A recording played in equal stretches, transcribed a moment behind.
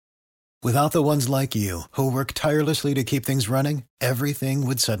Without the ones like you, who work tirelessly to keep things running, everything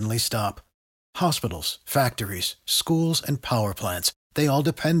would suddenly stop. Hospitals, factories, schools, and power plants, they all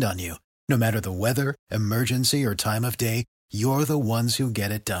depend on you. No matter the weather, emergency, or time of day, you're the ones who get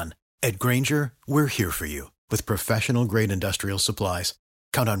it done. At Grainger, we're here for you with professional-grade industrial supplies.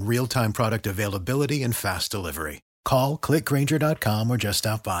 Count on real-time product availability and fast delivery. Call, clickgrainger.com, or just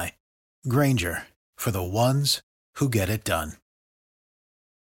stop by. Grainger, for the ones who get it done.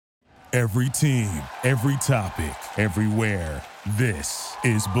 Every team, every topic, everywhere. This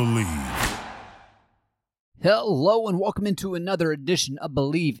is Believe. Hello and welcome into another edition of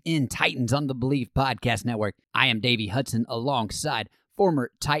Believe in Titans on the Believe Podcast Network. I am Davey Hudson alongside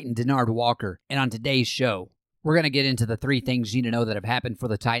former Titan Denard Walker. And on today's show, we're going to get into the three things you need to know that have happened for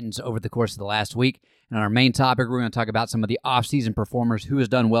the Titans over the course of the last week. And on our main topic, we're going to talk about some of the offseason performers, who has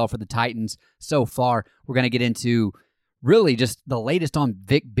done well for the Titans so far. We're going to get into really just the latest on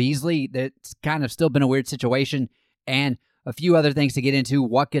Vic Beasley. That's kind of still been a weird situation. And a few other things to get into.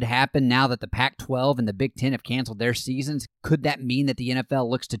 What could happen now that the Pac-12 and the Big Ten have canceled their seasons? Could that mean that the NFL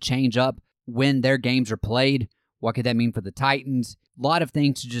looks to change up when their games are played? What could that mean for the Titans? A lot of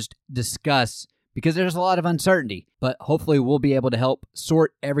things to just discuss because there's a lot of uncertainty. But hopefully we'll be able to help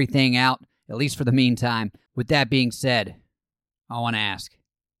sort everything out, at least for the meantime. With that being said, I want to ask,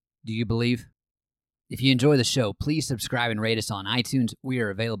 do you believe? If you enjoy the show, please subscribe and rate us on iTunes. We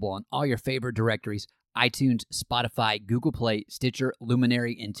are available on all your favorite directories: iTunes, Spotify, Google Play, Stitcher,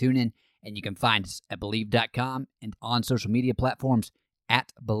 Luminary, and TuneIn. And you can find us at Believe.com and on social media platforms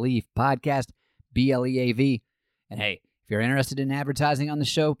at Believe Podcast, BLEAV. And hey, if you're interested in advertising on the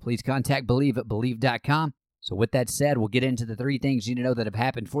show, please contact Believe at Believe.com. So with that said, we'll get into the three things you need to know that have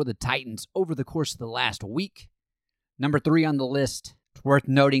happened for the Titans over the course of the last week. Number 3 on the list. It's worth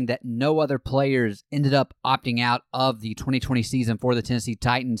noting that no other players ended up opting out of the 2020 season for the Tennessee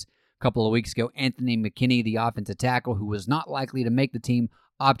Titans. A couple of weeks ago, Anthony McKinney, the offensive tackle, who was not likely to make the team,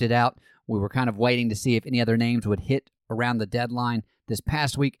 opted out. We were kind of waiting to see if any other names would hit around the deadline this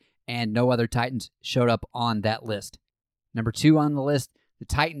past week, and no other Titans showed up on that list. Number 2 on the list, the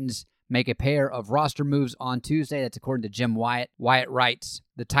Titans make a pair of roster moves on Tuesday. That's according to Jim Wyatt. Wyatt writes,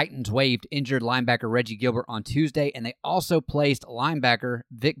 the Titans waived injured linebacker Reggie Gilbert on Tuesday, and they also placed linebacker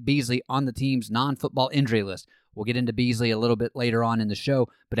Vic Beasley on the team's non-football injury list. We'll get into Beasley a little bit later on in the show,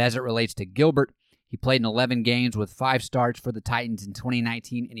 but as it relates to Gilbert, he played in 11 games with 5 starts for the Titans in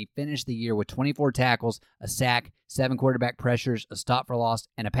 2019, and he finished the year with 24 tackles, a sack, 7 quarterback pressures, a stop for loss,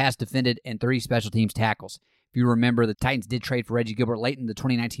 and a pass defended, and 3 special teams tackles. If you remember, the Titans did trade for Reggie Gilbert late in the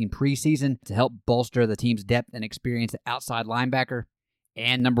 2019 preseason to help bolster the team's depth and experience at outside linebacker.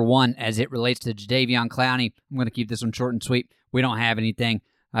 And number 1, as it relates to Jadeveon Clowney, I'm going to keep this one short and sweet. We don't have anything.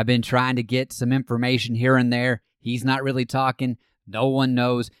 I've been trying to get some information here and there. He's not really talking. No one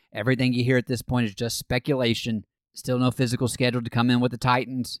knows. Everything you hear at this point is just speculation. Still no physical scheduled to come in with the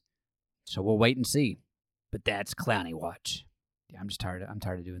Titans. So we'll wait and see. But that's Clowney watch. Yeah, I'm tired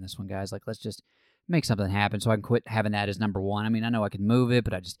of doing this one, guys. Let's just make something happen so I can quit having that as number 1. I mean, I know I could move it,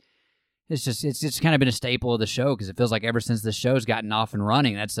 but it's just kind of been a staple of the show because it feels like ever since the show's gotten off and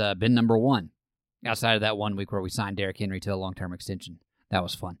running, that's been number 1. Outside of that 1 week where we signed Derrick Henry to a long-term extension. That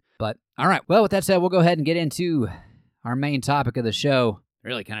was fun. But, all right. Well, with that said, we'll go ahead and get into our main topic of the show.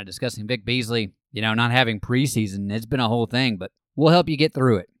 Really kind of discussing Vic Beasley, not having preseason. It's been a whole thing, but we'll help you get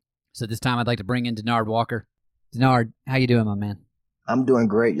through it. So this time I'd like to bring in Denard Walker. Denard, how you doing, my man? I'm doing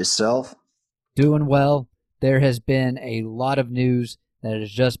great. Yourself? Doing well. There has been a lot of news that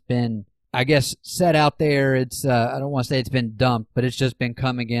has just been, I guess, set out there. It's I don't want to say it's been dumped, but it's just been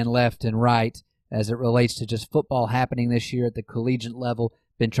coming in left and right as it relates to just football happening this year at the collegiate level.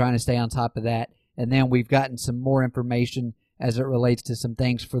 Been trying to stay on top of that. And then we've gotten some more information as it relates to some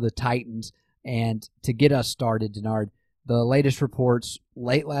things for the Titans. And to get us started, Denard, the latest reports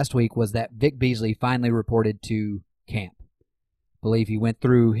late last week was that Vic Beasley finally reported to camp. I believe he went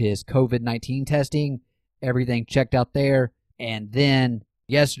through his COVID-19 testing, everything checked out there, and then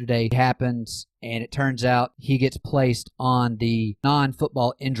yesterday happens, and it turns out he gets placed on the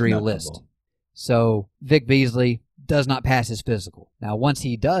non-football injury list. So Vic Beasley does not pass his physical. Now, once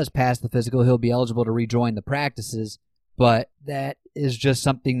he does pass the physical, he'll be eligible to rejoin the practices, but that is just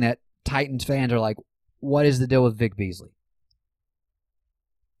something that Titans fans are like, what is the deal with Vic Beasley?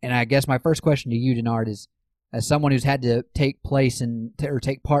 And I guess my first question to you, Denard, is, as someone who's had to take place or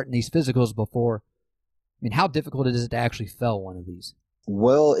take part in these physicals before, I mean, how difficult is it to actually fail one of these?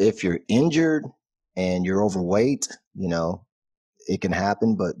 Well, if you're injured and you're overweight, it can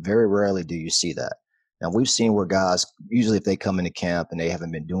happen, but very rarely do you see that. Now, we've seen where guys, usually if they come into camp and they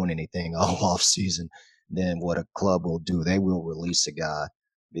haven't been doing anything all off season, then what a club will do, they will release a guy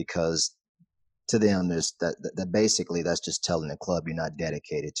because to them, there's that basically that's just telling the club you're not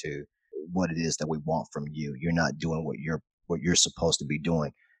dedicated to what it is that we want from you. You're not doing what you're supposed to be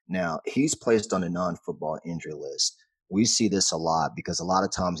doing. Now, he's placed on a non-football injury list. We see this a lot because a lot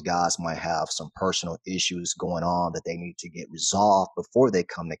of times guys might have some personal issues going on that they need to get resolved before they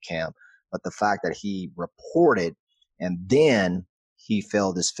come to camp. But the fact that he reported and then he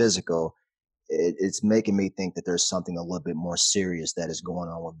failed his physical, it's making me think that there's something a little bit more serious that is going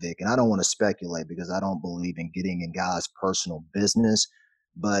on with Vic. And I don't want to speculate because I don't believe in getting in guys' personal business.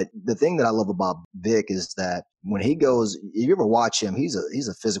 But the thing that I love about Vic is that when he goes, if you ever watch him, he's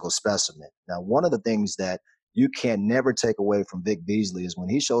a physical specimen. Now, one of the things that you can never take away from Vic Beasley is when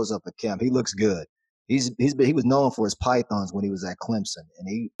he shows up at camp, he looks good. He was known for his pythons when he was at Clemson, and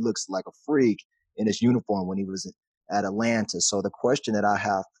he looks like a freak in his uniform when he was at Atlanta. So the question that I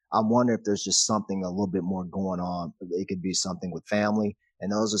have, I wonder if there's just something a little bit more going on. It could be something with family, and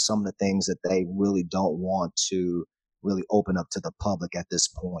those are some of the things that they really don't want to really open up to the public at this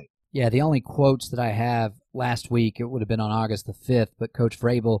point. Yeah, the only quotes that I have last week, it would have been on August the 5th, but Coach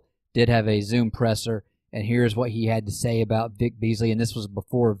Vrabel did have a Zoom presser, and here's what he had to say about Vic Beasley, and this was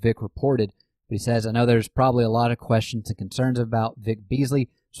before Vic reported. But he says, I know there's probably a lot of questions and concerns about Vic Beasley,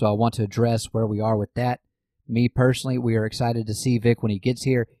 so I want to address where we are with that. Me personally, we are excited to see Vic when he gets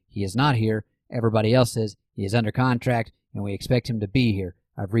here. He is not here. Everybody else says he is under contract, and we expect him to be here.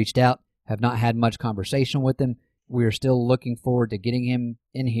 I've reached out, have not had much conversation with him. We are still looking forward to getting him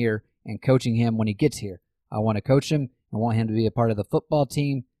in here and coaching him when he gets here. I want to coach him and want him to be a part of the football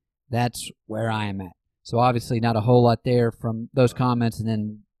team. That's where I am at. So obviously not a whole lot there from those comments. And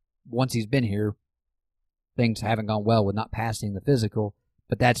then once he's been here, things haven't gone well with not passing the physical.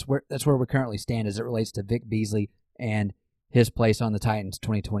 But that's where we currently stand as it relates to Vic Beasley and his place on the Titans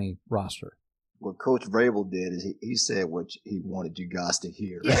 2020 roster. What Coach Vrabel did is he said what he wanted you guys to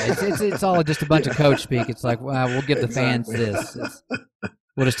hear. Yeah, it's all just a bunch of coach speak. It's like, well, we'll give the fans this.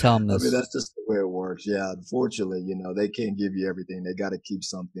 We'll just tell them this. I mean, that's just the way it works. Yeah, unfortunately, they can't give you everything. They got to keep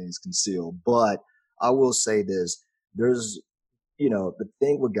some things concealed. But I will say this. There's, the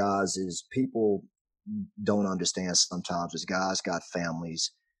thing with guys is people don't understand sometimes is guys got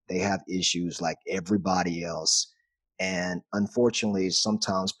families. They have issues like everybody else. And unfortunately,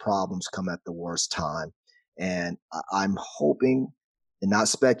 sometimes problems come at the worst time. And I'm hoping and not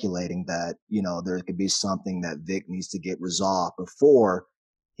speculating that, there could be something that Vic needs to get resolved before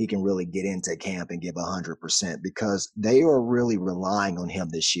he can really get into camp and give 100% because they are really relying on him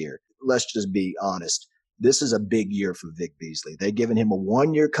this year. Let's just be honest. This is a big year for Vic Beasley. They're giving him a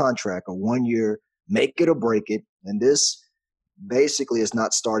 1-year contract, a 1-year, make it or break it. And this basically is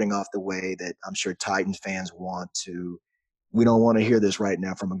not starting off the way that I'm sure Titans fans want to. We don't want to hear this right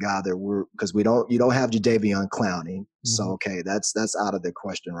now from a guy that because you don't have Jadeveon Clowney. Mm-hmm. So, okay, that's out of the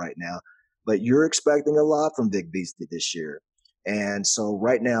question right now. But you're expecting a lot from Vic Beasley this year. And so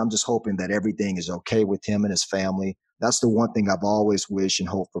right now I'm just hoping that everything is okay with him and his family. That's the one thing I've always wished and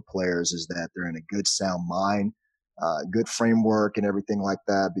hoped for players is that they're in a good sound mind, good framework and everything like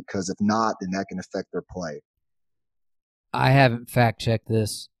that, because if not, then that can affect their play. I haven't fact-checked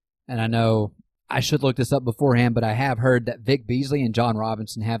this, and I know I should look this up beforehand, but I have heard that Vic Beasley and John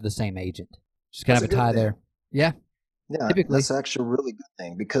Robinson have the same agent. Just kind of a tie there. Yeah. Yeah, typically. That's actually a really good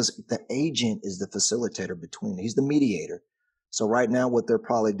thing because the agent is the facilitator between. He's the mediator. So right now what they're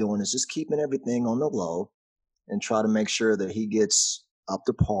probably doing is just keeping everything on the low and try to make sure that he gets up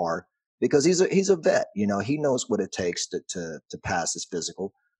to par because he's a vet. He knows what it takes to pass his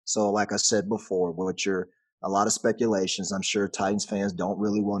physical. So like I said before, a lot of speculations. I'm sure Titans fans don't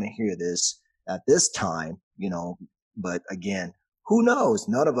really want to hear this at this time, but again, who knows?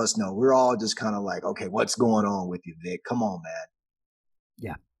 None of us know. We're all just kind of like, okay, what's going on with you, Vic? Come on, man.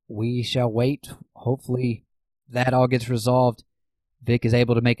 Yeah, we shall wait. Hopefully that all gets resolved. Vic is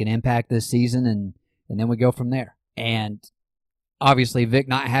able to make an impact this season, and then we go from there. And obviously Vic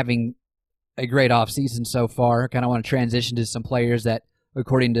not having a great offseason so far, kind of want to transition to some players that,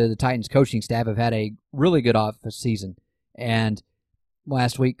 according to the Titans coaching staff, have had a really good offseason. And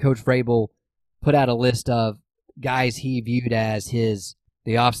last week, Coach Vrabel put out a list of guys he viewed as the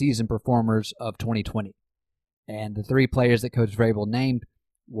offseason performers of 2020. And the 3 players that Coach Vrabel named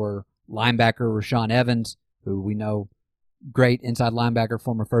were linebacker Rashaan Evans, who we know, great inside linebacker,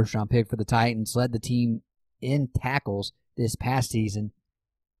 former first-round pick for the Titans, led the team in tackles this past season.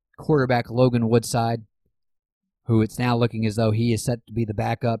 Quarterback Logan Woodside, who it's now looking as though he is set to be the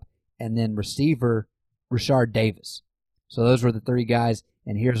backup, and then receiver Rashard Davis. So those were the 3 guys,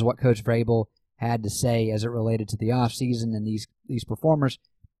 and here's what Coach Vrabel had to say as it related to the offseason and these performers.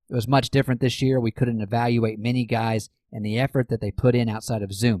 It was much different this year. We couldn't evaluate many guys and the effort that they put in outside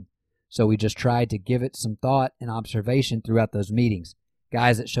of Zoom. So we just tried to give it some thought and observation throughout those meetings.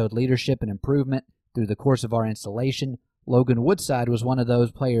 Guys that showed leadership and improvement through the course of our installation. Logan Woodside was one of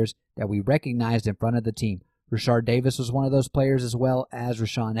those players that we recognized in front of the team. Rashard Davis was one of those players, as well as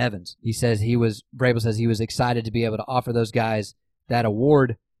Rashawn Evans. Vrabel says he was excited to be able to offer those guys that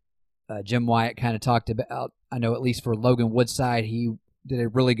award. Jim Wyatt kind of talked about, I know at least for Logan Woodside, he did a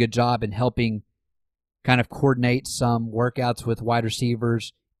really good job in helping kind of coordinate some workouts with wide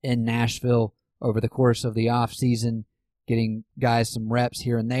receivers in Nashville over the course of the offseason, getting guys some reps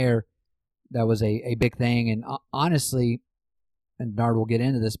here and there. That was a big thing. And honestly, and Nard will get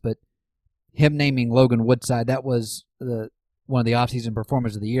into this, but him naming Logan Woodside, that was one of the offseason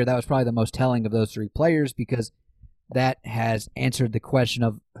performers of the year. That was probably the most telling of those three players, because that has answered the question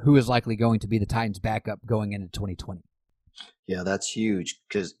of who is likely going to be the Titans' backup going into 2020. Yeah, that's huge,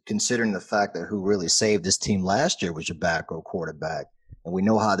 because considering the fact that who really saved this team last year was your backup quarterback. And we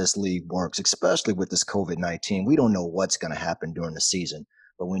know how this league works, especially with this COVID-19. We don't know what's going to happen during the season.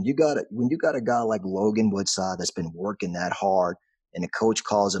 But when you got a guy like Logan Woodside that's been working that hard, and the coach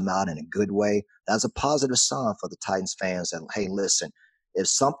calls him out in a good way, that's a positive sign for the Titans fans that, hey, listen, if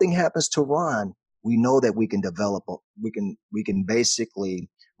something happens to Ron, we know that we can develop, we can basically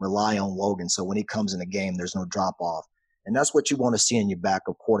rely on Logan. So when he comes in the game, there's no drop off. And that's what you want to see in your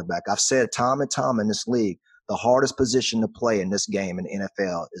backup quarterback. I've said time and time in this league, the hardest position to play in this game in the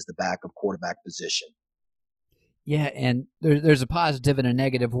NFL is the backup quarterback position. Yeah, and there's a positive and a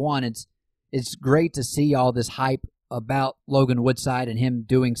negative. One, it's great to see all this hype about Logan Woodside and him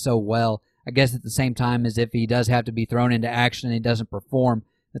doing so well. I guess at the same time as if he does have to be thrown into action and he doesn't perform,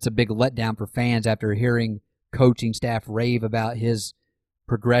 that's a big letdown for fans after hearing coaching staff rave about his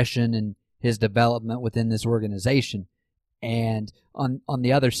progression and his development within this organization. And on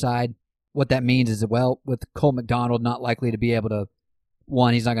the other side, what that means is, well, with Cole McDonald not likely to be able to,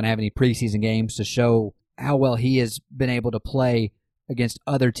 one, he's not going to have any preseason games to show how well he has been able to play against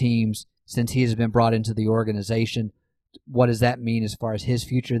other teams since he has been brought into the organization. What does that mean as far as his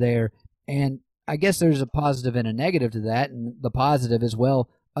future there? And I guess there's a positive and a negative to that. And the positive is, well,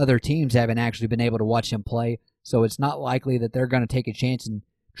 other teams haven't actually been able to watch him play, so it's not likely that they're going to take a chance and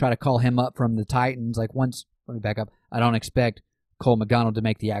try to call him up from the Titans. Let me back up. I don't expect Cole McDonald to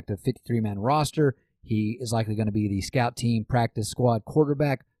make the active 53-man roster. He is likely going to be the scout team practice squad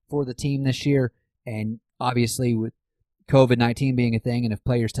quarterback for the team this year. And obviously with COVID-19 being a thing, and if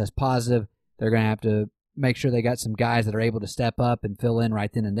players test positive, they're going to have to make sure they got some guys that are able to step up and fill in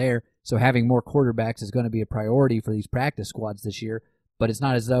right then and there. So having more quarterbacks is going to be a priority for these practice squads this year. But it's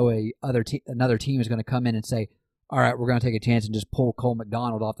not as though another team is going to come in and say, all right, we're going to take a chance and just pull Cole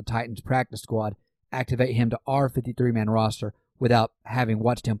McDonald off the Titans practice squad, activate him to our 53-man roster without having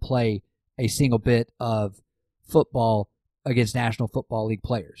watched him play a single bit of football against National Football League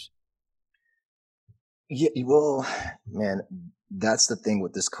players. Yeah, well, man, that's the thing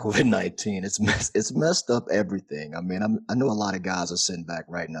with this COVID-19. It's messed up everything. I mean, I know a lot of guys are sitting back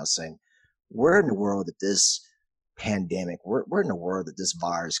right now saying, where in the world did this pandemic, where in the world did this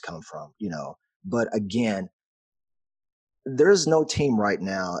virus come from? But again, there's no team right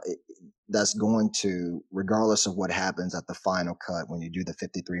now that's going to, regardless of what happens at the final cut, when you do the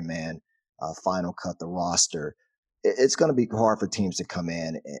 53-man final cut, the roster, it's going to be hard for teams to come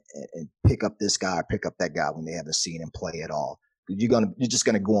in and pick up this guy, pick up that guy when they haven't seen him play at all. You're just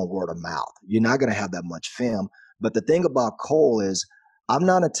going to go on word of mouth. You're not going to have that much film. But the thing about Cole is, I'm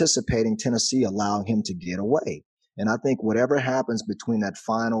not anticipating Tennessee allowing him to get away. And I think whatever happens between that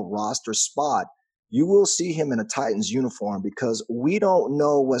final roster spot, you will see him in a Titans uniform, because we don't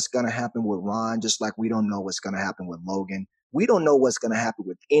know what's going to happen with Ron, just like we don't know what's going to happen with Logan. We don't know what's going to happen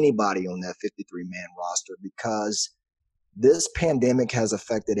with anybody on that 53-man roster, because this pandemic has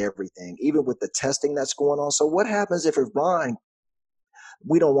affected everything, even with the testing that's going on. So what happens if Ron,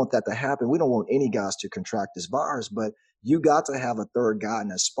 we don't want that to happen. We don't want any guys to contract this virus, but you got to have a third guy in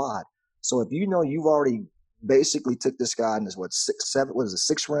that spot. So if you know you've already basically took this guy in this,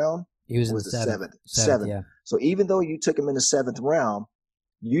 sixth round? He was in the seventh. Yeah. So even though you took him in the seventh round,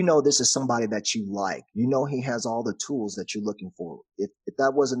 you know this is somebody that you like. You know he has all the tools that you're looking for. If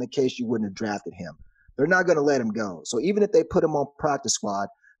that wasn't the case, you wouldn't have drafted him. They're not going to let him go. So even if they put him on practice squad,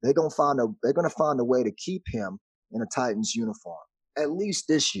 they're going to find a way to keep him in a Titans uniform, at least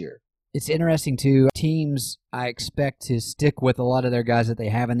this year. It's interesting, too. Teams, I expect to stick with a lot of their guys that they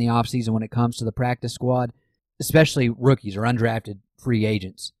have in the offseason when it comes to the practice squad, especially rookies or undrafted free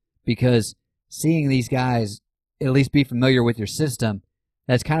agents, because seeing these guys at least be familiar with your system,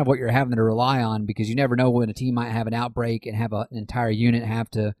 that's kind of what you're having to rely on, because you never know when a team might have an outbreak and have an entire unit have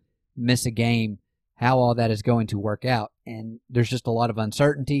to miss a game, how all that is going to work out. And there's just a lot of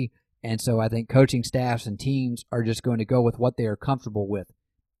uncertainty. And so I think coaching staffs and teams are just going to go with what they are comfortable with.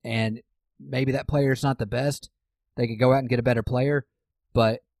 And maybe that player is not the best. They could go out and get a better player.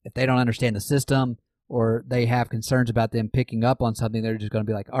 But if they don't understand the system or they have concerns about them picking up on something, they're just going to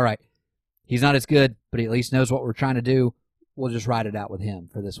be like, all right, he's not as good, but he at least knows what we're trying to do. We'll just ride it out with him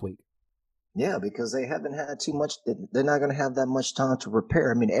for this week. Yeah, because they haven't had too much. They're not going to have that much time to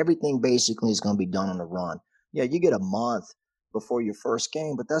prepare. I mean, everything basically is going to be done on the run. Yeah, you get a month before your first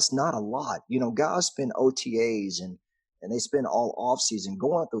game, but that's not a lot. You know, guys spend OTAs and they spend all off season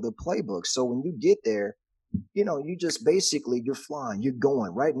going through the playbook. So when you get there, you know, you just basically, you're flying, you're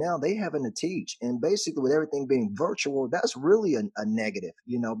going. Right now, they having to teach. And basically with everything being virtual, that's really a negative,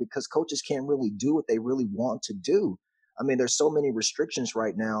 you know, because coaches can't really do what they really want to do. I mean, there's so many restrictions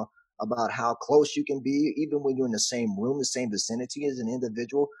right now about how close you can be, even when you're in the same room, the same vicinity as an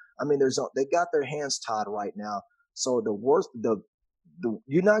individual. I mean, they got their hands tied right now. So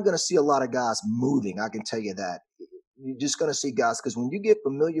you're not going to see a lot of guys moving. I can tell you that. You're just going to see guys, because when you get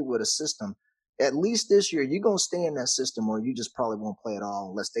familiar with a system, at least this year, you're going to stay in that system, or you just probably won't play at all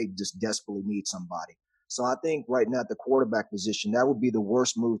unless they just desperately need somebody. So I think right now at the quarterback position, that would be the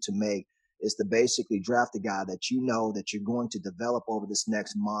worst move to make, is to basically draft a guy that you know that you're going to develop over this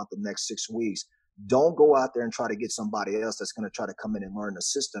next month, the next 6 weeks. Don't go out there and try to get somebody else that's going to try to come in and learn the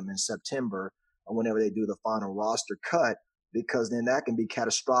system in September or whenever they do the final roster cut, because then that can be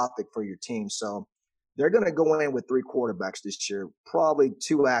catastrophic for your team. So they're going to go in with 3 quarterbacks this year, probably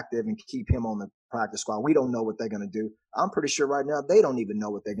 2 active, and keep him on the practice squad. We don't know what they're going to do. I'm pretty sure right now they don't even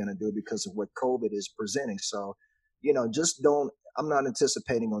know what they're going to do because of what COVID is presenting. So, you know, I'm not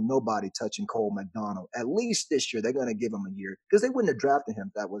anticipating on nobody touching Cole McDonald. At least this year, they're going to give him a year, because they wouldn't have drafted him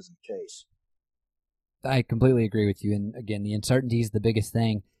if that wasn't the case. I completely agree with you. And again, the uncertainty is the biggest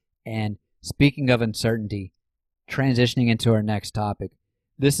thing. And speaking of uncertainty, transitioning into our next topic,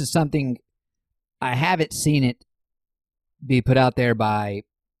 this is something I haven't seen it be put out there by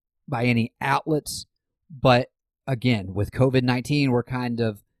any outlets. But again, with COVID-19, we're kind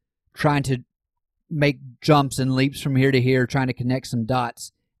of trying to make jumps and leaps from here to here, trying to connect some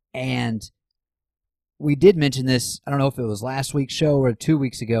dots. And we did mention this, I don't know if it was last week's show or 2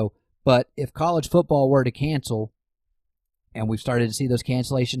 weeks ago, but if college football were to cancel, and we've started to see those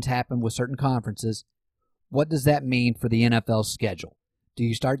cancellations happen with certain conferences, what does that mean for the NFL's schedule? Do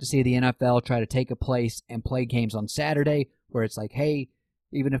you start to see the NFL try to take a place and play games on Saturday where it's like, hey,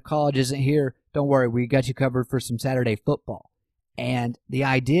 even if college isn't here, don't worry, we got you covered for some Saturday football? And the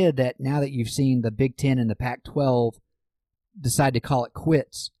idea that now that you've seen the Big Ten and the Pac-12 decide to call it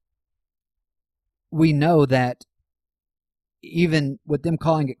quits, we know that even with them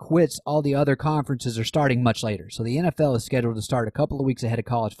calling it quits, all the other conferences are starting much later. So the NFL is scheduled to start a couple of weeks ahead of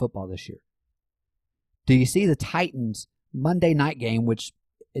college football this year. Do you see the Titans Monday night game, which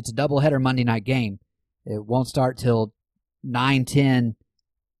it's a doubleheader Monday night game? It won't start till 9:10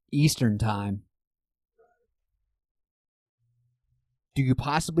 Eastern time. Do you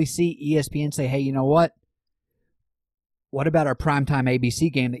possibly see ESPN say, hey, you know what? What about our primetime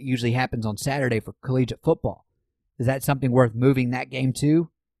ABC game that usually happens on Saturday for collegiate football? Is that something worth moving that game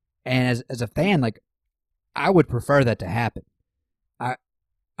to? And as a fan, like, I would prefer that to happen.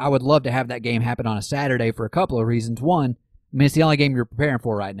 I would love to have that game happen on a Saturday for a couple of reasons. One, I mean, it's the only game you're preparing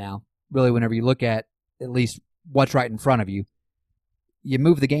for right now, really, whenever you look at least what's right in front of you. You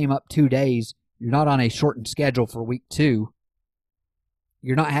move the game up 2 days. You're not on a shortened schedule for week 2.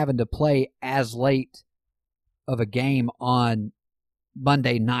 You're not having to play as late of a game on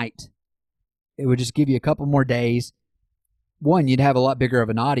Monday night. It would just give you a couple more days. One, you'd have a lot bigger of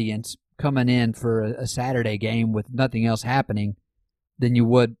an audience coming in for a Saturday game with nothing else happening than you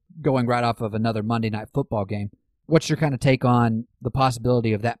would going right off of another Monday night football game. What's your kind of take on the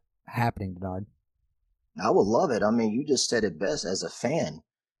possibility of that happening, Denard? I would love it. I mean, you just said it best as a fan.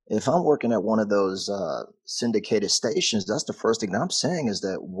 If I'm working at one of those syndicated stations, that's the first thing I'm saying is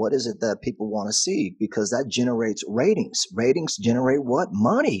that what is it that people want to see? Because that generates ratings. Ratings generate what?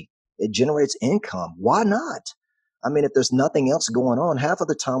 Money. It generates income. Why not? I mean, if there's nothing else going on, half of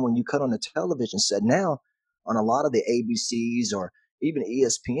the time when you cut on the television set now, on a lot of the ABCs or even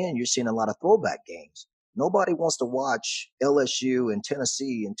ESPN, you're seeing a lot of throwback games. Nobody wants to watch LSU and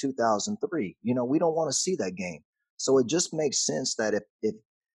Tennessee in 2003. You know, we don't want to see that game. So it just makes sense that if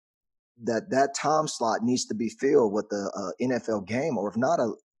that time slot needs to be filled with the NFL game, or if not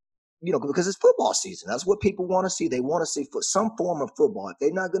because it's football season. That's what people want to see. They want to see some form of football. If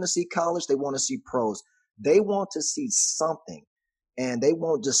they're not going to see college, they want to see pros. They want to see something. and they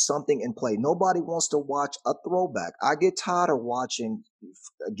want just something in play. Nobody wants to watch a throwback. I get tired of watching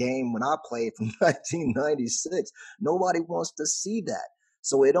a game when I played from 1996. Nobody wants to see that.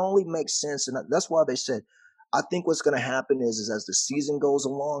 So it only makes sense. And that's why they said, I think what's going to happen is as the season goes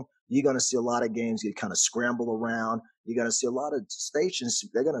along, you're going to see a lot of games get kind of scramble around. You're going to see a lot of stations.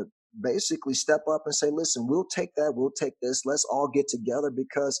 They're going to basically step up and say, listen, we'll take that. We'll take this. Let's all get together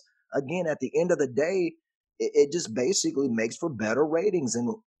because, again, at the end of the day, it just basically makes for better ratings.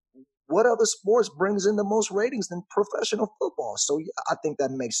 And what other sports brings in the most ratings than professional football? So yeah, I think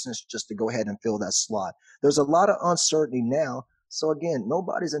that makes sense just to go ahead and fill that slot. There's a lot of uncertainty now. So again,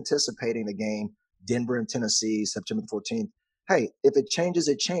 nobody's anticipating the game, Denver and Tennessee, September 14th. Hey, if it changes,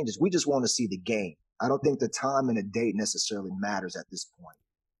 it changes. We just want to see the game. I don't think the time and the date necessarily matters at this point.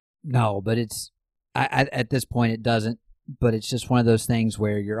 No, but at this point it doesn't. But it's just one of those things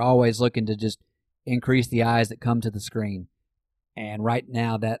where you're always looking to just increase the eyes that come to the screen. And right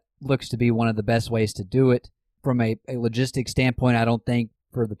now that looks to be one of the best ways to do it. From a logistics standpoint, I don't think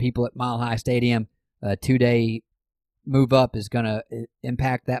for the people at Mile High Stadium, a 2-day move up is going to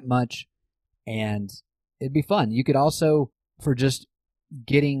impact that much. And it'd be fun. You could also, for just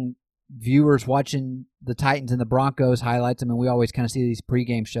getting viewers watching the Titans and the Broncos highlights, I mean, we always kind of see these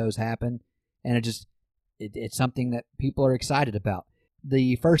pregame shows happen. And it's something that people are excited about.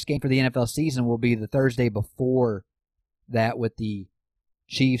 The first game for the NFL season will be the Thursday before that with the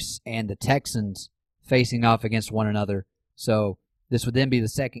Chiefs and the Texans facing off against one another. So this would then be the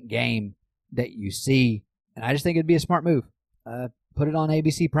second game that you see. And I just think it'd be a smart move. Put it on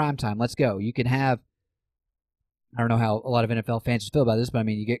ABC primetime. Let's go. You can have, I don't know how a lot of NFL fans feel about this, but I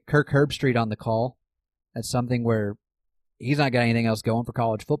mean, you get Kirk Herbstreit on the call. That's something where he's not got anything else going for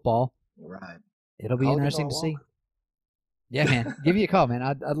college football. Right. It'll be interesting to see. Yeah, man. Give you a call, man.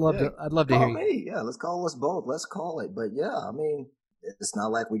 I'd love to hear you. Me. Yeah, let's call us both. Let's call it. But yeah, I mean, it's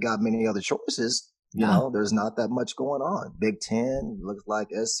not like we got many other choices. You know, there's not that much going on. Big Ten looks like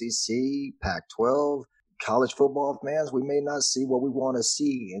SEC, Pac-12, college football fans. We may not see what we want to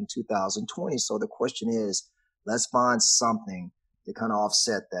see in 2020. So the question is, let's find something to kind of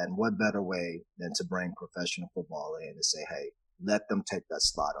offset that. And what better way than to bring professional football in and say, hey, let them take that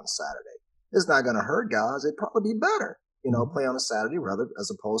slot on Saturday. It's not going to hurt guys. It'd probably be better, play on a Saturday rather as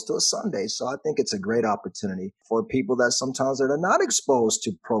opposed to a Sunday. So I think it's a great opportunity for people that sometimes that are not exposed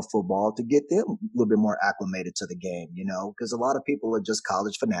to pro football to get them a little bit more acclimated to the game, because a lot of people are just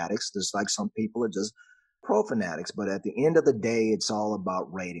college fanatics. There's like some people are just pro fanatics, but at the end of the day, it's all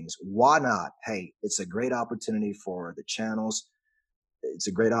about ratings. Why not? Hey, it's a great opportunity for the channels. It's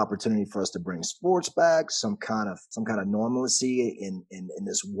a great opportunity for us to bring sports back, some kind of normalcy in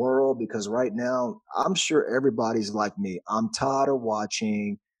this world, because right now, I'm sure everybody's like me. I'm tired of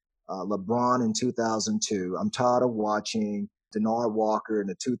watching LeBron in 2002. I'm tired of watching Denard Walker in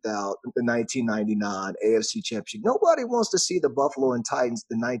the 1999 AFC Championship. Nobody wants to see the Buffalo and Titans,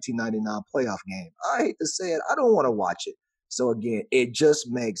 the 1999 playoff game. I hate to say it. I don't want to watch it. So again, it just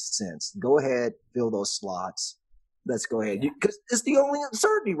makes sense. Go ahead, fill those slots. Let's go ahead. Because it's the only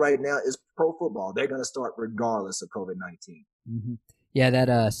uncertainty right now is pro football. They're going to start regardless of COVID-19. Mm-hmm. Yeah,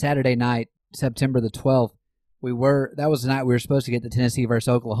 that Saturday night, September the 12th, that was the night we were supposed to get the Tennessee versus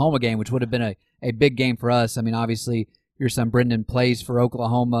Oklahoma game, which would have been a big game for us. I mean, obviously, your son Brendan plays for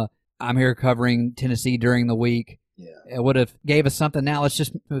Oklahoma. I'm here covering Tennessee during the week. Yeah. It would have gave us something. Now let's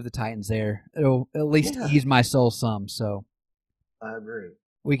just move the Titans there. It'll at least ease my soul some. So I agree.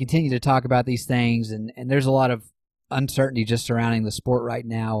 We continue to talk about these things, and there's a lot of uncertainty just surrounding the sport right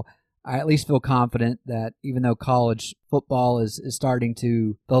now. I at least feel confident that even though college football is starting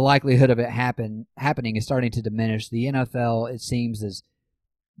to, the likelihood of it happening is starting to diminish. The NFL, it seems, is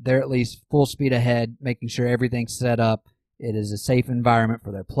they're at least full speed ahead, making sure everything's set up. It is a safe environment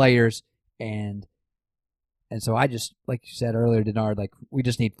for their players, and so I just, like you said earlier, Denard, like we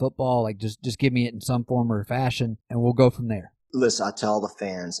just need football. Like just give me it in some form or fashion, and we'll go from there. Listen, I tell the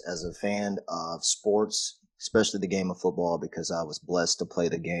fans, as a fan of sports, especially the game of football, because I was blessed to play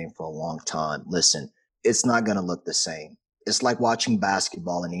the game for a long time. Listen, it's not going to look the same. It's like watching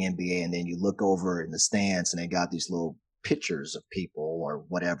basketball in the NBA, and then you look over in the stands and they got these little pictures of people or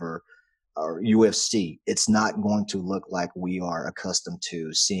whatever, or UFC. It's not going to look like we are accustomed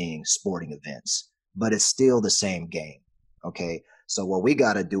to seeing sporting events, but it's still the same game. Okay. So what we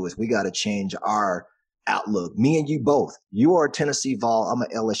got to do is we got to change our outlook. Me and you both. You are a Tennessee Vol. I'm an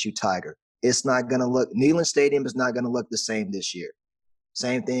LSU Tiger. It's not going to look, Neyland Stadium is not going to look the same this year.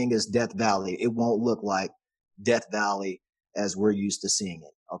 Same thing as Death Valley. It won't look like Death Valley as we're used to seeing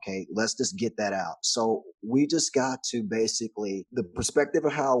it. Okay. Let's just get that out. So we just got to basically, the perspective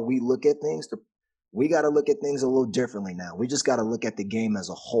of how we look at things, We got to look at things a little differently now. We just got to look at the game as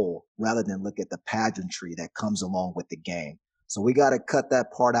a whole rather than look at the pageantry that comes along with the game. So we got to cut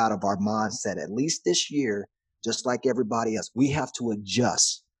that part out of our mindset, at least this year, just like everybody else. We have to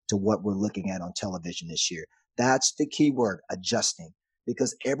adjust to what we're looking at on television this year. That's the key word, adjusting,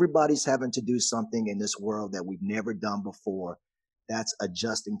 because everybody's having to do something in this world that we've never done before. That's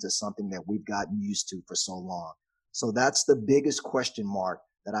adjusting to something that we've gotten used to for so long. So that's the biggest question mark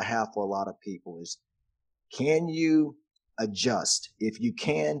that I have for a lot of people is, can you adjust? If you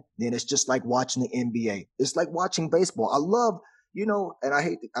can, then it's just like watching the NBA. It's like watching baseball. I love, and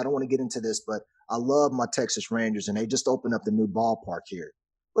I don't want to get into this, but I love my Texas Rangers, and they just opened up the new ballpark here.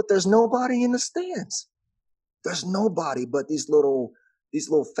 But there's nobody in the stands. There's nobody but these little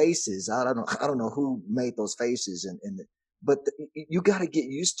faces. I don't know who made those faces, but you got to get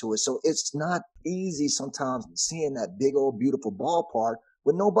used to it. So it's not easy sometimes seeing that big old beautiful ballpark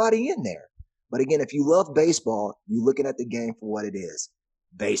with nobody in there. But again, if you love baseball, you're looking at the game for what it is,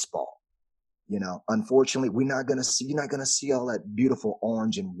 baseball. Unfortunately, you're not going to see all that beautiful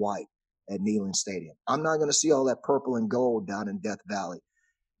orange and white at Neyland Stadium. I'm not going to see all that purple and gold down in Death Valley.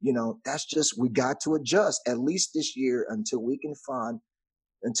 That's just, we got to adjust at least this year until we can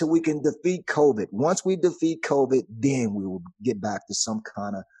defeat COVID. Once we defeat COVID, then we will get back to some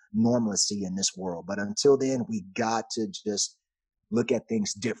kind of normalcy in this world. But until then, we got to just look at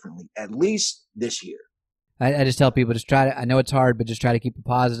things differently, at least this year. I just tell people, I know it's hard, but just try to keep a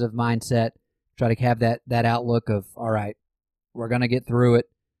positive mindset. Try to have that outlook of, all right, we're going to get through it.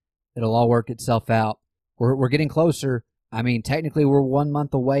 It'll all work itself out. We're getting closer. I mean, technically, we're 1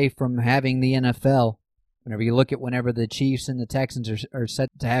 month away from having the NFL. Whenever you look at whenever the Chiefs and the Texans are set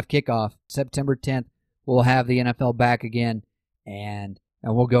to have kickoff, September 10th, we'll have the NFL back again, and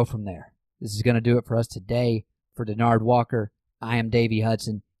we'll go from there. This is going to do it for us today. For Denard Walker, I am Davey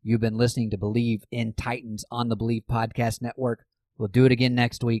Hudson. You've been listening to Believe in Titans on the Believe Podcast Network. We'll do it again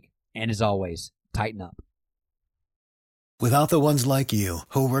next week, and as always, tighten up. Without the ones like you,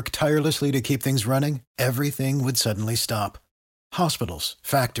 who work tirelessly to keep things running, everything would suddenly stop. Hospitals,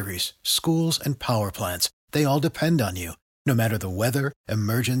 factories, schools, and power plants, they all depend on you. No matter the weather,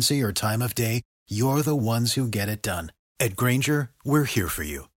 emergency, or time of day, you're the ones who get it done. At Grainger, we're here for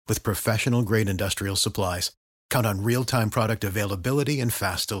you with professional-grade industrial supplies. Count on real-time product availability and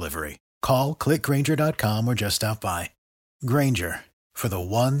fast delivery. Call, click Grainger.com, or just stop by. Grainger, for the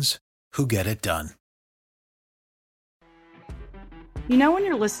ones who get it done. You know when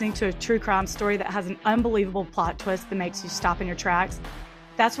you're listening to a true crime story that has an unbelievable plot twist that makes you stop in your tracks?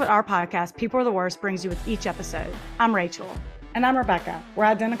 That's what our podcast, People Are the Worst, brings you with each episode. I'm Rachel. And I'm Rebecca. We're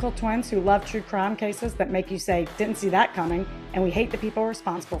identical twins who love true crime cases that make you say, didn't see that coming, and we hate the people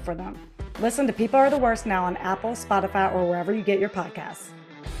responsible for them. Listen to People Are the Worst now on Apple, Spotify, or wherever you get your podcasts.